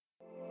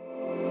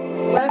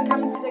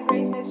the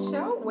Greatness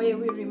Show, where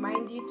we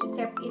remind you to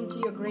tap into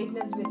your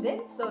greatness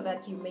within so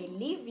that you may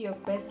live your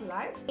best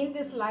life in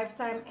this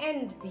lifetime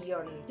and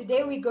beyond.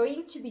 Today we're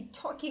going to be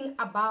talking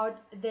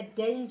about the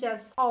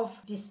dangers of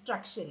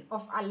distraction,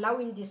 of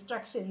allowing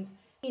distractions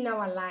in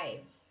our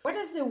lives. What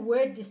does the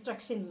word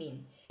distraction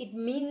mean? It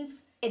means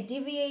a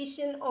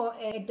deviation or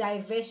a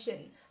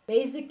diversion,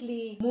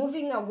 basically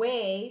moving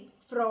away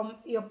from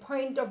your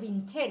point of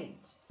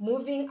intent,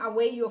 moving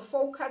away your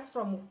focus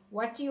from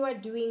what you are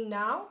doing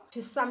now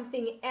to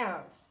something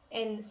else.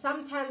 And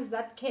sometimes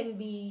that can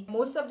be,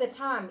 most of the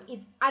time,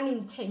 it's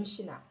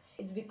unintentional.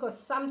 It's because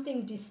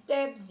something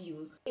disturbs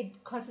you.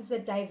 It causes a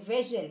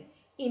diversion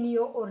in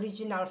your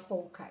original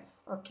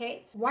focus.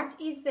 Okay? What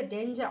is the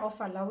danger of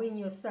allowing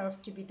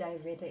yourself to be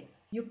diverted?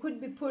 You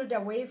could be pulled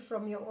away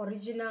from your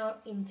original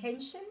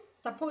intention.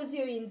 Suppose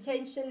your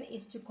intention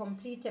is to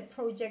complete a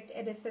project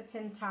at a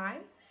certain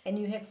time, and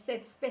you have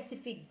set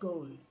specific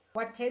goals.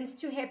 What tends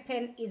to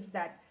happen is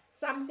that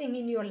something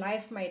in your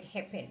life might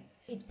happen.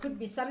 It could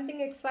be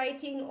something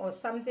exciting or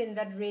something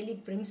that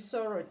really brings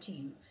sorrow to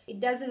you.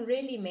 It doesn't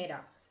really matter.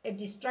 A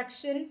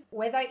distraction,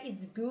 whether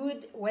it's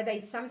good, whether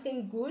it's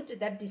something good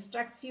that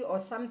distracts you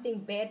or something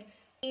bad,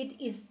 it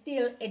is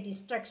still a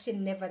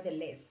distraction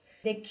nevertheless.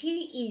 The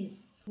key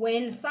is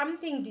when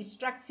something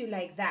distracts you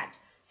like that,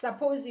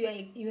 suppose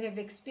you have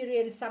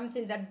experienced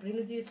something that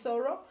brings you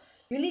sorrow,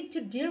 you need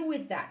to deal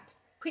with that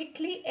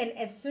quickly, and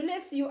as soon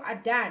as you are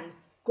done,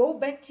 go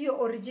back to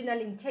your original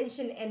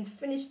intention and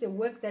finish the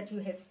work that you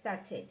have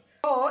started.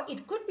 Or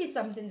it could be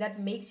something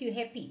that makes you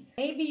happy.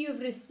 Maybe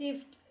you've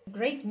received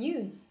great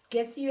news,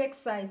 gets you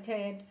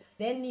excited,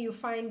 then you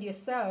find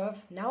yourself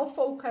now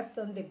focused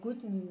on the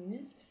good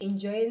news,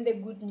 enjoying the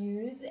good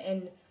news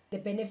and the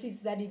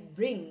benefits that it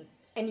brings,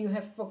 and you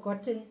have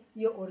forgotten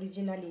your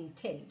original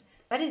intent.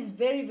 That is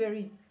very,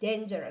 very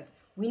dangerous.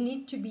 We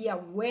need to be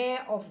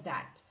aware of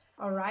that.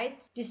 All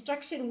right,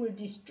 distraction will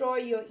destroy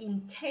your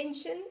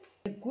intentions,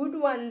 the good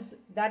ones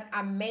that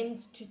are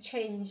meant to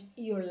change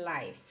your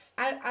life.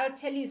 I'll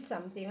tell you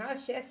something. I'll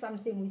share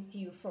something with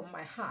you from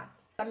my heart.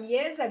 Some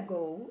years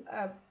ago,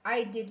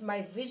 I did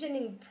my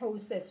visioning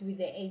process with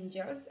the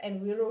angels,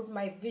 and we wrote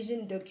my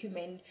vision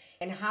document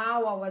and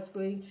how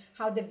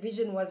the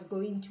vision was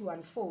going to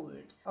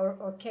unfold.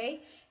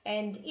 Okay,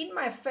 and in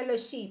my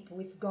fellowship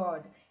with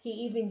God, He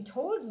even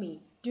told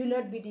me, do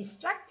not be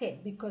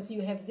distracted because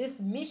you have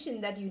this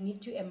mission that you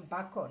need to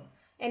embark on.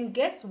 And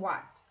guess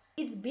what?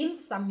 It's been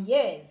some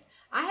years.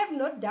 I have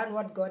not done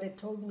what God had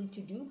told me to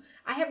do.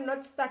 I have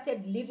not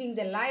started living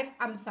the life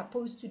I'm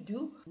supposed to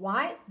do.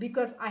 Why?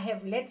 Because I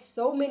have let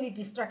so many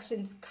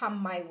distractions come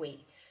my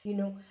way. You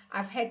know,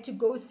 I've had to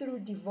go through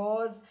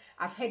divorce.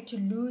 I've had to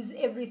lose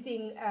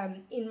everything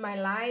in my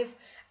life.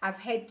 I've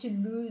had to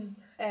lose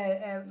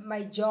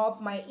my job,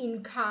 my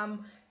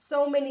income.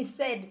 So many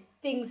sad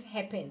things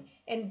happen.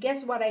 And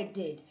guess what I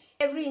did?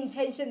 Every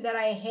intention that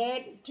I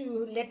had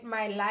to let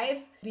my life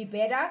be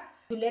better,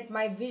 to let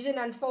my vision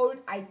unfold,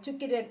 I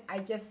took it and I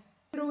just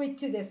threw it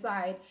to the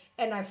side,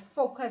 and I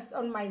focused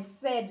on my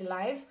sad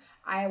life.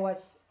 I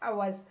was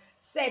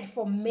sad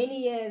for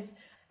many years.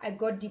 I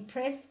got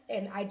depressed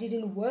and I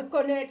didn't work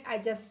on it. I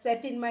just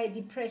sat in my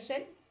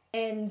depression,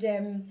 and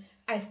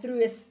I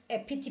threw a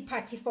pity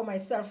party for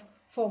myself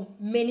for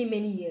many,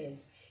 many years.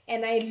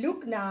 And I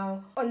look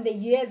now on the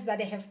years that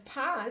have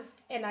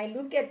passed, and I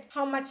look at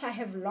how much I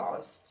have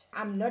lost.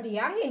 I'm not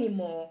young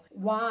anymore.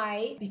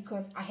 Why?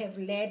 Because I have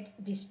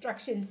let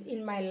distractions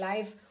in my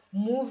life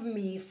move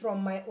me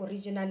from my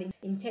original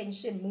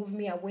intention, move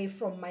me away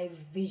from my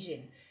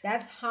vision.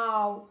 That's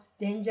how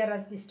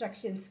dangerous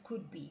distractions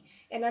could be.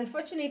 And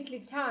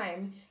unfortunately,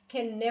 time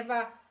can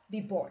never be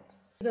bought,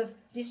 because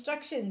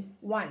distractions,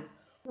 one,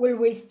 will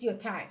waste your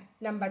time.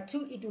 Number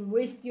two, it will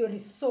waste your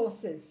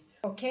resources.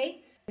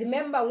 Okay?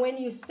 Remember, when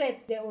you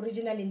set the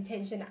original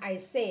intention, I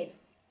said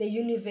the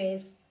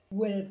universe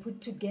will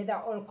put together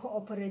all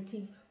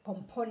cooperative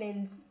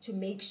components to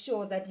make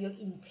sure that your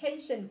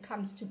intention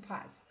comes to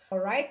pass. All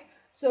right?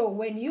 So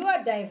when you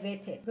are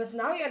diverted, because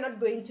now you're not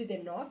going to the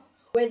north,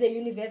 where the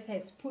universe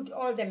has put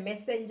all the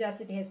messengers,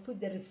 it has put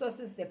the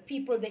resources, the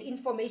people, the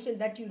information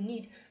that you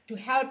need to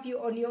help you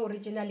on your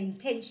original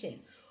intention.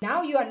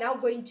 Now you are now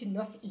going to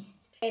northeast.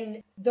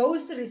 And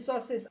those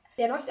resources,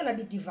 they're not going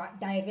to be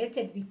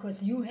diverted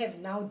because you have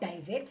now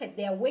diverted.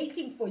 They are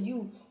waiting for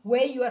you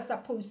where you are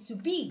supposed to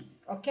be.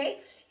 Okay?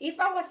 If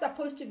I was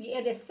supposed to be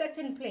at a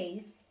certain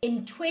place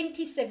in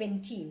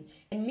 2017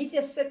 and meet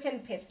a certain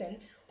person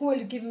who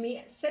will give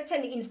me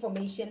certain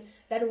information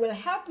that will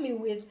help me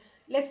with,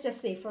 let's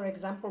just say, for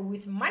example,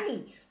 with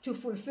money to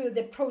fulfill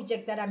the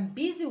project that I'm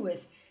busy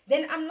with,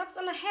 then I'm not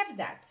going to have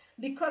that,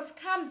 because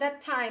come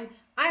that time,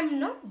 I'm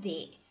not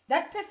there.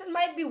 That person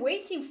might be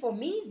waiting for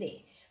me there,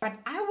 but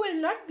I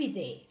will not be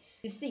there.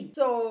 You see,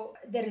 so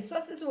the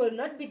resources will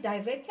not be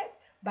diverted,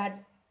 but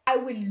I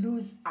will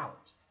lose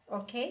out.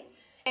 Okay?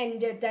 And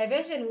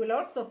diversion will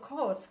also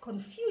cause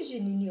confusion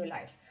in your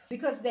life,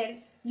 because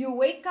then you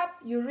wake up,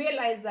 you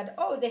realize that,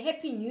 oh, the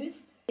happy news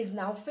is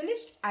now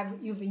finished.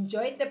 You've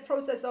enjoyed the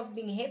process of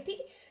being happy,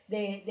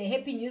 the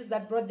happy news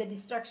that brought the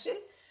distraction.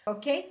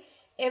 Okay?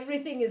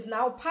 Everything is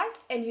now past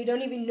and you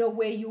don't even know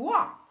where you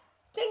are.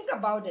 Think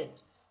about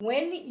it.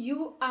 When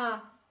you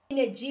are in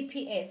a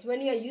GPS,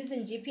 when you are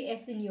using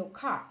GPS in your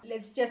car,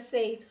 let's just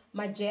say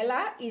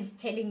Magella is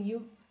telling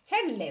you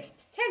 10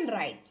 left, 10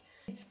 right.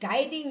 It's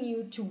guiding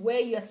you to where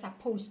you're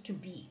supposed to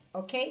be,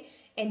 okay?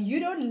 And you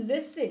don't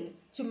listen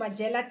to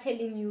Magella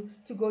telling you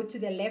to go to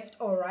the left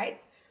or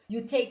right.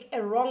 You take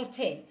a wrong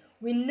turn.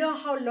 We know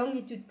how long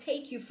it would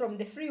take you from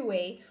the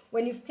freeway.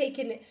 When you've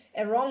taken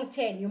a wrong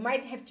turn, you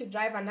might have to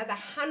drive another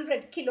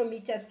 100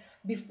 kilometers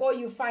before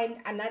you find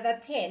another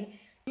turn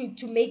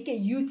to make a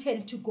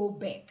U-turn to go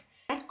back.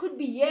 That could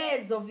be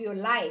years of your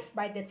life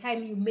by the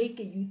time you make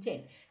a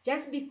U-turn,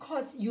 just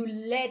because you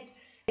let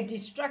a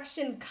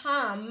distraction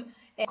come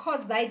and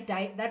cause that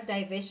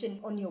diversion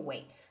on your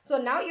way. So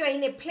now you're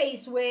in a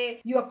place where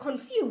you are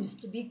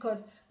confused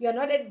because you're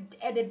not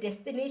at a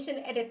destination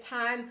at a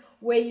time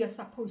where you're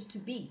supposed to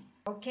be.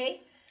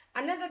 Okay?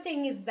 Another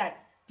thing is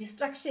that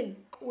distraction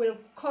will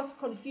cause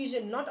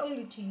confusion not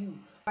only to you,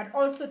 but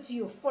also to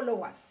your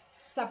followers.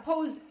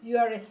 Suppose you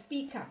are a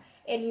speaker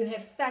and you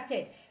have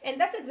started, and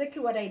that's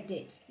exactly what I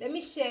did. Let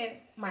me share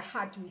my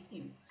heart with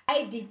you.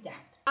 I did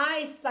that.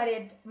 I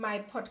started my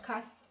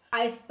podcast,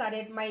 I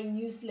started my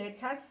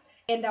newsletters,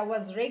 and I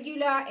was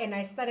regular and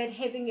I started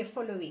having a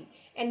following.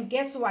 And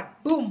guess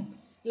what? Boom!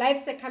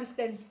 Life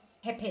circumstances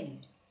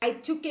happened. I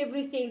took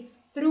everything,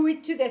 threw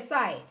it to the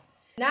side.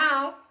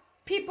 Now,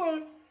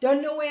 people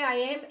don't know where I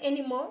am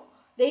anymore.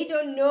 They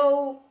don't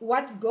know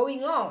what's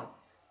going on.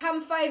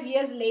 Come 5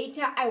 years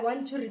later, I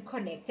want to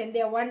reconnect, and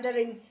they're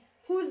wondering,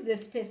 who's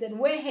this person?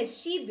 Where has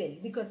she been?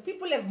 Because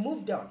people have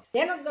moved on.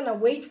 They're not going to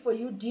wait for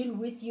you, deal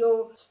with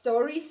your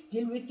stories,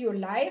 deal with your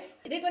life.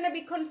 They're going to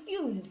be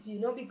confused,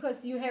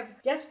 because you have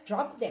just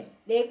dropped them.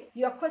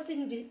 You are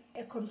causing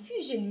a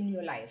confusion in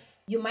your life.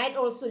 You might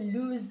also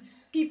lose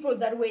people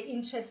that were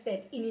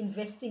interested in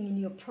investing in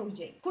your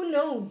project. Who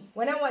knows?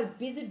 When I was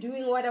busy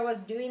doing what I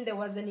was doing, there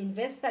was an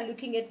investor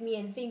looking at me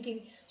and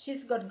thinking,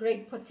 she's got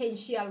great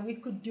potential. We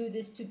could do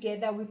this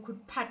together. We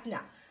could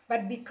partner.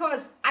 But because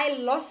I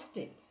lost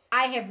it,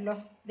 I have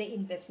lost the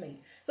investment.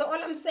 So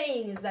all I'm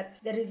saying is that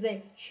there is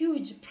a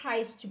huge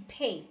price to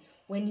pay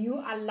when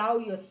you allow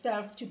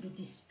yourself to be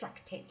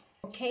distracted.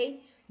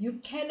 Okay? You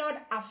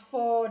cannot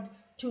afford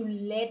to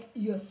let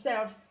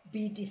yourself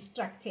be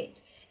distracted.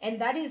 And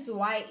that is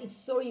why it's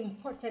so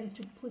important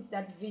to put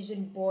that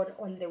vision board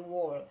on the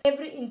wall.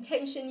 Every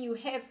intention you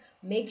have,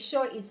 make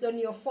sure it's on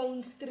your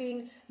phone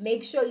screen.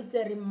 Make sure it's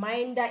a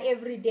reminder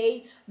every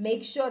day.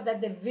 Make sure that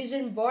the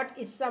vision board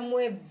is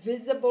somewhere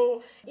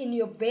visible in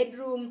your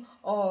bedroom,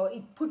 or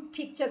it put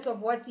pictures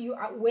of what you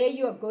are, where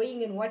you are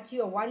going and what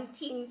you are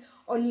wanting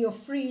on your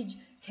fridge.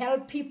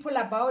 Tell people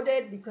about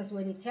it, because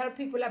when you tell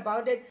people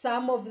about it,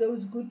 some of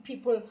those good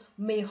people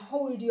may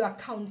hold you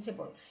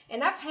accountable.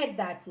 And I've had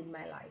that in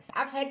my life.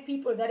 I've had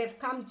people that have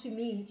come to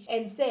me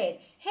and said,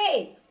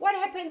 hey, what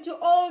happened to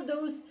all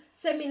those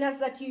seminars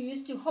that you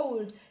used to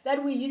hold,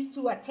 that we used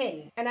to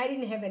attend? And I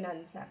didn't have an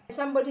answer.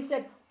 Somebody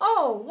said,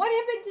 oh, what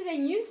happened to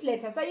the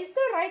newsletters? Are you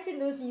still writing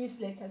those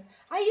newsletters?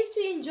 I used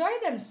to enjoy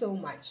them so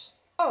much.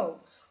 Oh,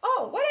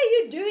 what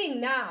are you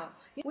doing now?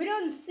 We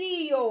don't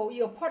see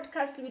your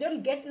podcast. We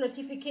don't get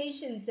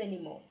notifications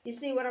anymore. You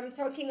see what I'm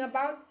talking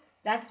about?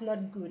 That's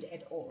not good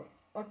at all.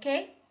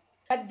 Okay?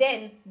 But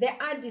then there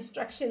are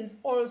distractions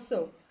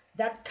also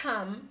that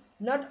come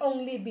not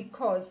only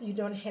because you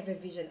don't have a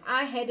vision.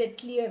 I had a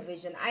clear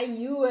vision. I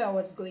knew where I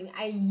was going.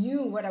 I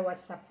knew what I was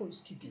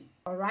supposed to do.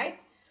 All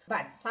right?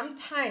 But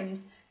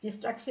sometimes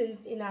distractions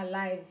in our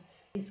lives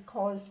is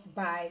caused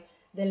by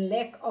the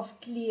lack of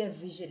clear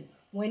vision.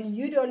 When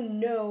you don't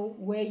know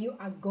where you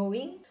are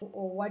going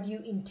or what you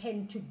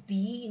intend to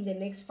be in the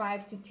next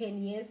 5 to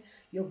 10 years,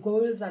 your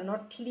goals are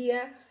not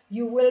clear,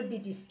 you will be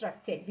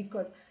distracted,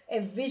 because a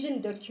vision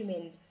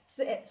document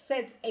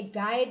sets a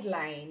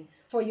guideline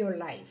for your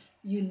life.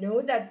 You know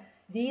that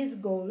these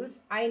goals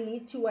I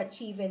need to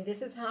achieve, and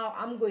this is how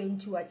I'm going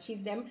to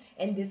achieve them,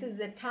 and this is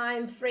the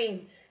time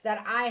frame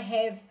that I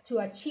have to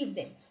achieve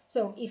them.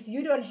 So if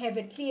you don't have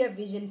a clear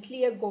vision,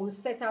 clear goals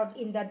set out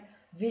in that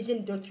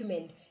vision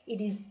document, it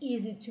is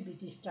easy to be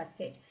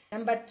distracted.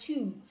 Number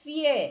 2,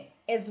 fear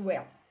as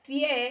well.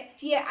 Fear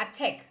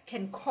attack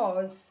can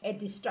cause a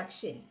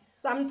distraction.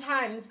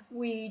 Sometimes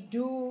we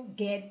do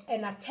get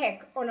an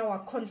attack on our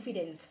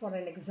confidence, for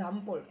an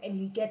example, and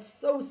you get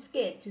so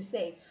scared to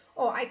say,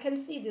 oh, I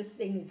can see this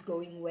thing is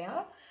going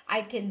well.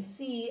 I can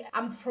see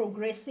I'm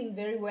progressing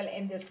very well,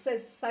 and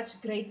there's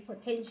such great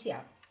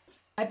potential.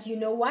 But you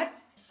know what?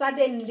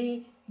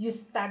 Suddenly you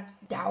start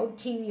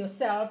doubting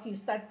yourself. You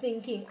start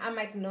thinking, I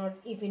might not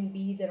even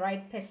be the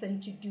right person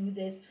to do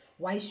this.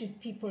 Why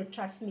should people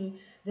trust me?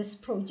 This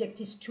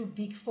project is too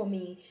big for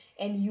me.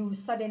 And you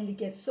suddenly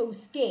get so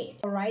scared,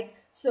 all right?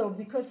 So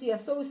because you're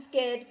so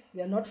scared,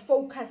 you're not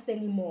focused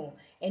anymore,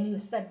 and you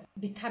start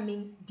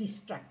becoming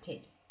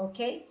distracted,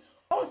 okay?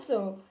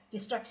 Also,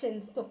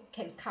 distractions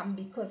can come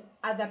because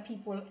other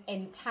people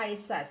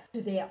entice us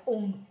to their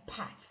own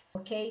path,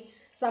 okay?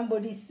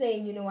 somebody's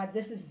saying, you know what,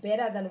 this is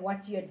better than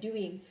what you're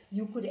doing.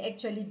 You could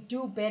actually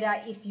do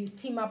better if you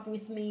team up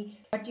with me.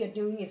 What you're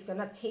doing is going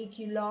to take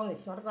you long.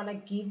 It's not going to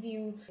give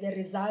you the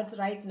results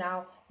right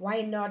now.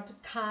 Why not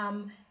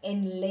come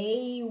and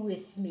lay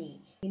with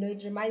me? You know,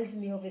 it reminds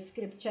me of a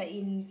scripture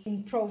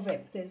in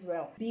Proverbs as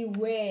well.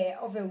 Beware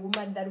of a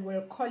woman that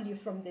will call you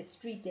from the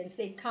street and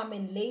say, come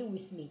and lay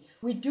with me.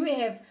 We do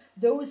have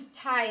those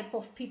type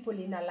of people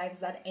in our lives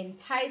that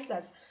entice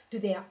us to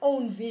their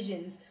own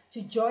visions,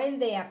 to join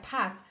their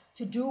path,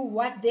 to do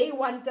what they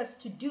want us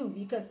to do,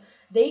 because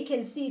they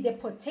can see the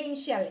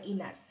potential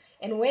in us.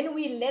 And when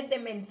we let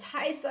them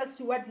entice us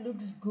to what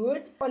looks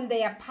good on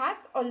their path,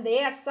 on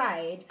their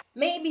side,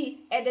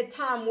 maybe at a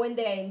time when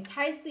they are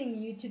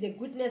enticing you to the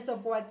goodness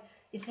of what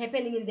is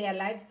happening in their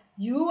lives,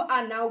 you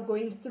are now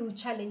going through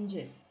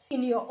challenges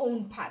in your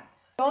own path.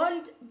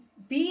 Don't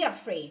be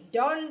afraid.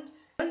 Don't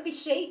be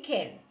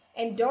shaken.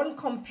 And don't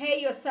compare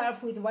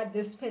yourself with what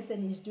this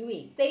person is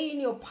doing. Stay in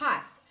your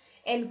path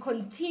and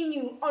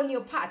continue on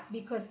your path,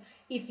 because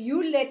if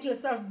you let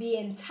yourself be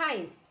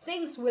enticed,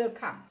 things will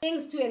come.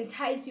 Things to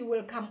entice you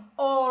will come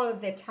all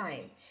the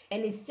time.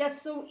 And it's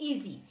just so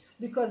easy,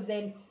 because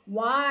then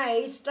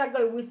why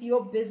struggle with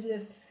your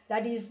business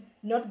that is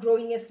not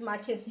growing as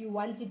much as you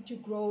want it to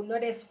grow,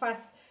 not as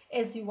fast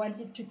as you want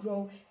it to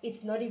grow?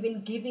 It's not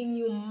even giving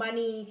you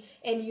money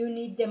and you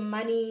need the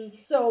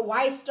money. So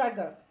why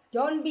struggle?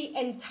 Don't be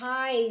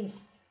enticed,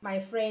 my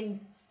friend.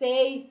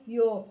 Stay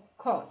your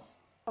course.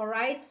 All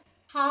right?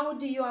 How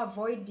do you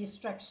avoid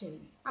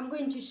distractions? I'm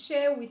going to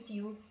share with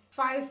you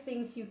 5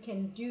 things you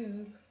can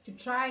do to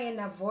try and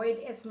avoid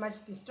as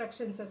much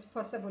distractions as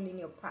possible in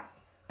your path.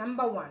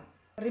 Number 1,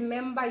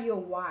 remember your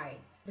why.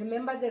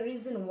 Remember the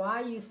reason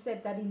why you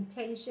set that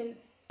intention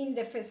in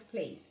the first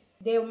place.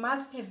 There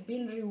must have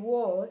been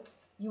rewards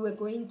you were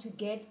going to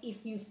get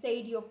if you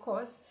stayed your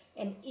course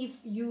and if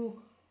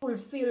you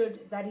fulfilled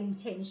that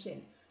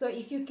intention. So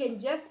if you can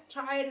just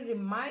try and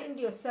remind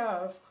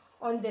yourself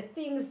on the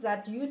things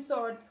that you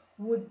thought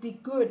would be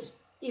good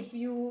if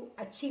you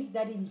achieve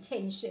that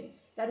intention,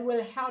 that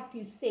will help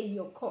you stay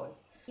your course.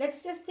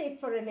 Let's just take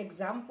for an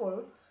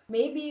example,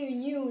 maybe you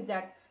knew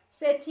that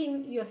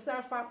setting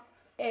yourself up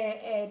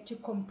to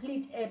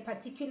complete a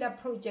particular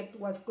project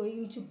was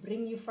going to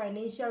bring you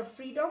financial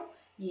freedom.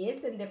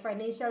 Yes, and the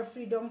financial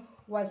freedom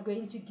was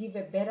going to give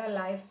a better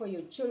life for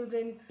your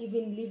children,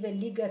 even leave a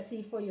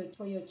legacy for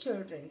your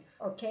children.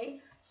 Okay,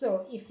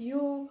 so if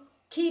you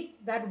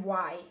keep that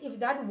why, if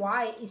that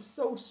why is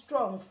so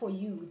strong for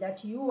you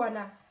that you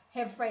wanna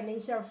have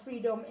financial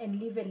freedom and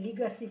leave a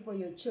legacy for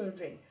your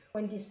children,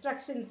 when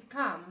distractions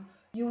come,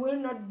 you will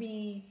not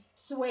be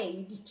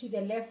swayed to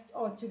the left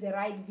or to the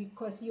right,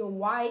 because your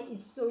why is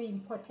so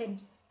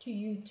important to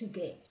you to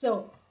get.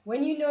 So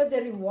when you know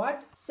the reward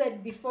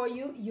set before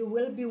you, you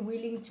will be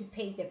willing to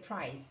pay the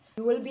price.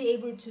 You will be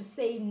able to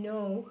say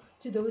no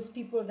to those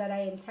people that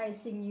are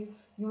enticing you.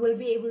 You will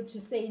be able to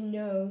say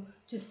no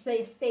to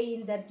stay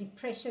in that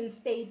depression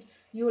state.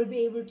 You will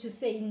be able to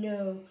say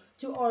no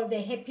to all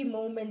the happy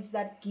moments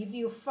that give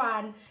you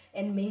fun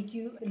and make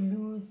you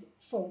lose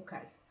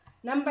focus.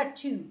 Number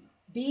 2,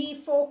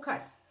 be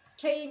focused.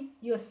 Train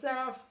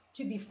yourself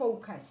to be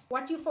focused.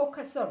 What you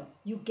focus on,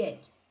 you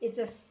get. It's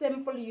a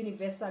simple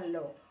universal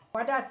law.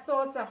 What our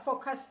thoughts are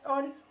focused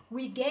on,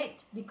 we get,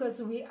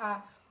 because we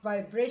are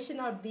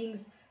vibrational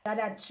beings that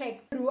are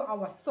tracked through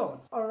our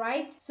thoughts. All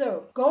right,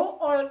 so go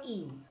all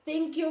in.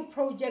 Think your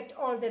project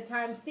all the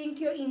time, think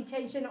your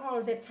intention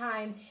all the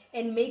time,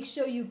 and make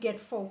sure you get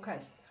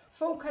focused.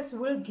 Focus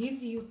will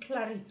give you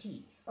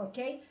clarity.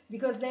 Okay,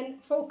 because then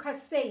focus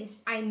says,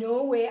 I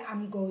know where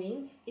I'm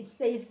going. It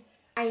says,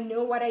 I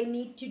know what I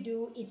need to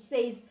do. It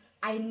says,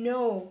 I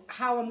know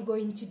how I'm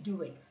going to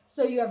do it.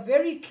 So you are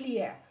very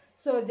clear.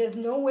 So there's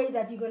no way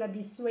that you're going to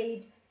be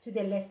swayed to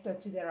the left or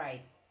to the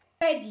right.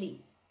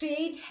 Thirdly,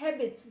 create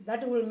habits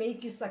that will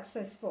make you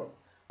successful.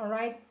 All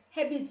right,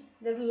 habits.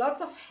 There's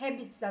lots of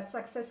habits that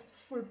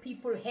successful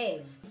people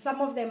have. Some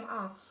of them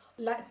are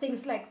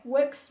things like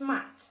work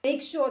smart.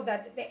 Make sure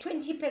that the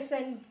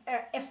 20%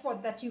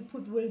 effort that you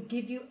put will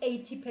give you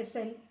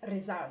 80%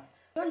 results.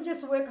 Don't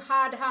just work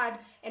hard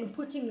and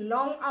putting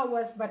long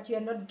hours, but you're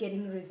not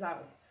getting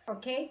results.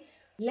 Okay,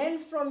 learn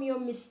from your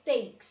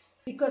mistakes,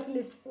 because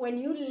when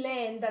you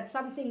learn that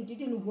something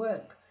didn't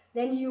work,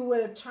 then you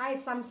will try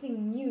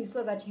something new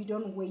so that you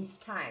don't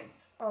waste time.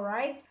 All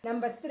right.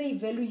 Number 3,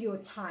 value your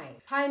time.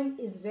 Time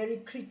is very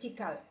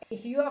critical.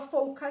 If you are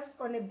focused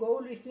on a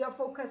goal, if you are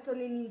focused on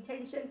an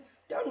intention,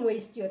 don't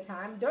waste your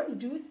time. Don't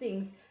do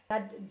things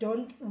that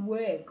don't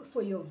work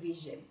for your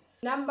vision.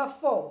 Number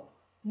 4,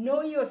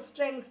 know your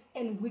strengths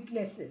and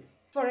weaknesses.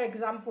 For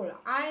example,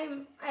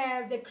 I'm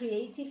the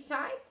creative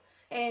type,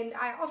 and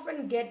I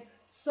often get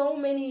so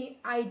many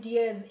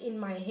ideas in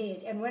my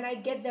head, and when I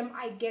get them,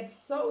 I get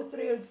so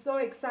thrilled, so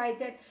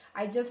excited.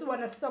 I just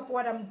want to stop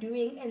what I'm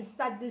doing and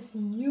start this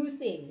new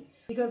thing,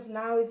 because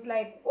now it's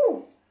like,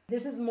 oh,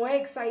 this is more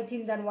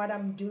exciting than what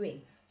I'm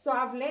doing. So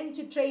I've learned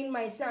to train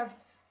myself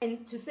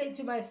and to say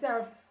to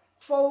myself,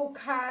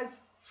 focus,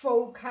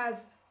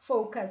 focus,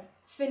 focus.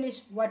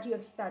 finish what you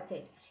have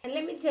started. And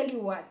let me tell you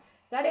what,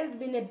 that has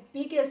been the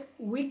biggest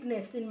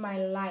weakness in my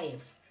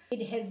life.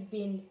 It has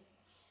been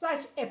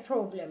such a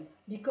problem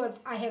because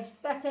I have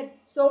started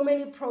so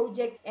many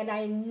projects and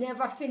I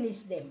never finish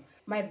them.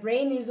 My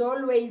brain is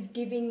always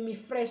giving me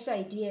fresh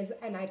ideas,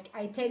 and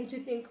I tend to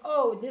think,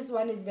 oh, this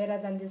one is better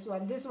than this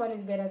one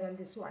is better than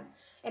this one.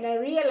 And I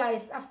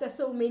realized after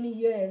so many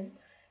years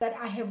that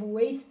I have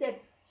wasted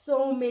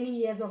so many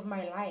years of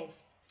my life.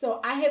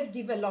 So I have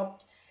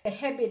developed a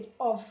habit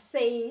of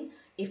saying,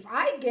 if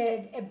I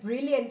get a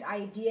brilliant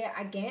idea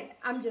again,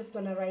 I'm just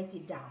going to write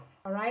it down.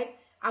 All right?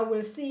 I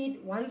will see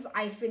it once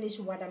I finish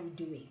what I'm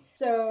doing.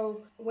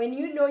 So when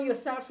you know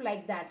yourself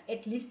like that,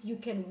 at least you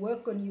can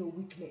work on your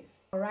weakness.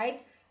 All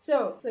right?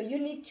 So you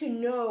need to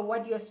know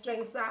what your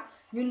strengths are.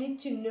 You need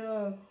to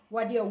know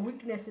what your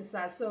weaknesses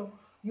are. So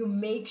you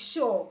make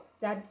sure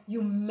that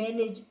you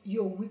manage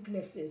your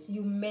weaknesses.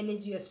 You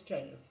manage your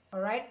strengths. All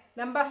right?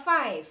 Number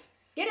 5,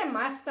 get a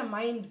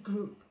mastermind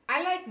group.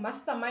 I like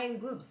mastermind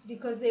groups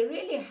because they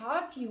really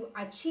help you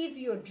achieve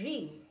your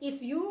dream.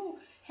 If you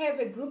have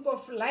a group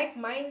of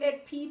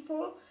like-minded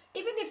people,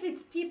 even if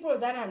it's people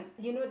that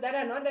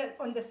are not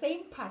on the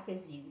same path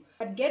as you,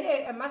 but get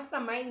a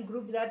mastermind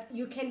group that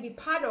you can be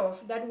part of,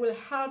 that will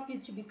help you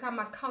to become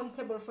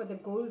accountable for the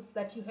goals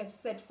that you have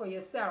set for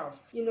yourself.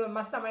 A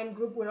mastermind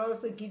group will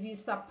also give you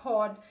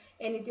support,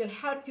 and it will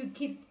help you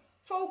keep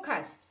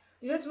focused.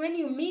 Because when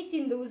you meet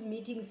in those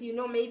meetings,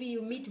 maybe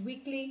you meet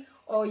weekly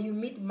or you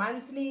meet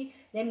monthly,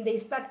 then they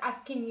start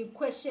asking you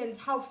questions.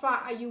 How far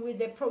are you with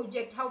the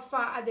project? How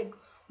far are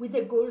with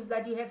the goals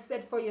that you have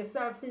set for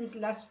yourself since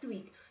last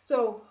week?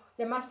 So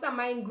the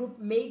mastermind group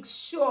makes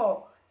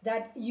sure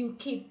that you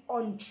keep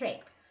on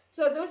track.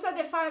 So those are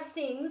the 5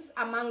 things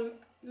among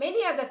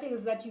many other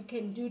things that you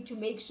can do to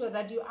make sure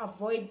that you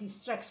avoid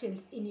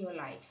distractions in your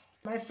life.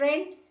 My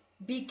friend,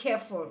 be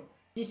careful.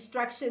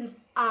 Distractions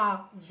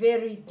are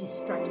very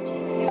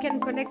destructive. You can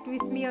connect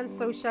with me on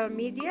social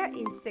media,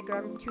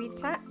 Instagram,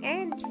 Twitter,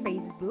 and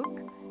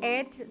Facebook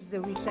at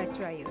Zoe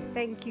Satwayo.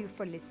 Thank you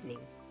for listening.